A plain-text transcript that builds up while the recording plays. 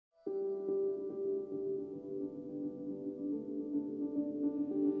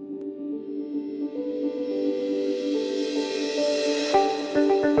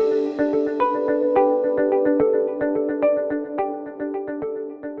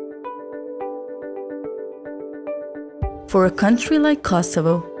For a country like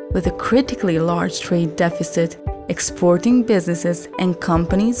Kosovo, with a critically large trade deficit, exporting businesses and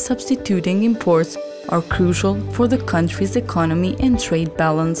companies substituting imports are crucial for the country's economy and trade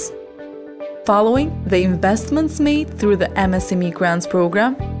balance. Following the investments made through the MSME Grants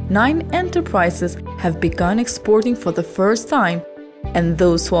Programme, 9 enterprises have begun exporting for the first time, and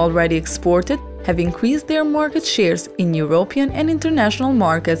those who already exported have increased their market shares in European and international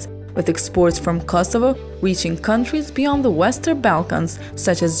markets, with exports from Kosovo reaching countries beyond the Western Balkans,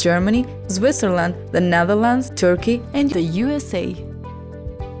 such as Germany, Switzerland, the Netherlands, Turkey, and the USA.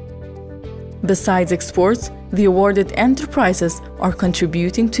 Besides exports, the awarded enterprises are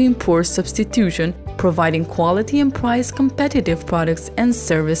contributing to import substitution, providing quality and price competitive products and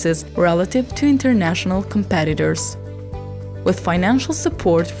services relative to international competitors. With financial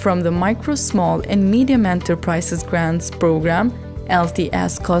support from the Micro, Small and Medium Enterprises Grants Programme,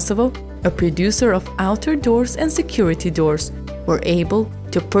 LTS Kosovo, a producer of outer doors and security doors, were able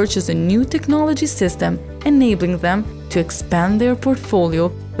to purchase a new technology system, enabling them to expand their portfolio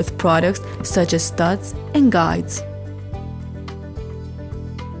with products such as studs and guides.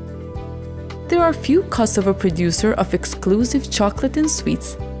 There are few Kosovo producers of exclusive chocolate and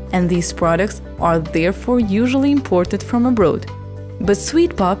sweets, and these products are therefore usually imported from abroad. But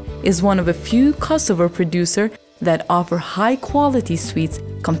Sweet Pop is one of a few Kosovo producers that offer high-quality sweets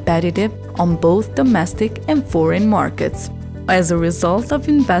competitive on both domestic and foreign markets. As a result of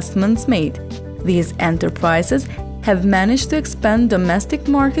investments made, these enterprises have managed to expand domestic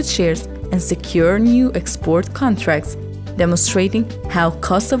market shares and secure new export contracts, demonstrating how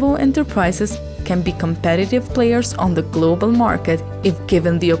Kosovo enterprises can be competitive players on the global market if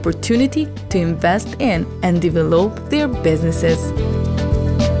given the opportunity to invest in and develop their businesses.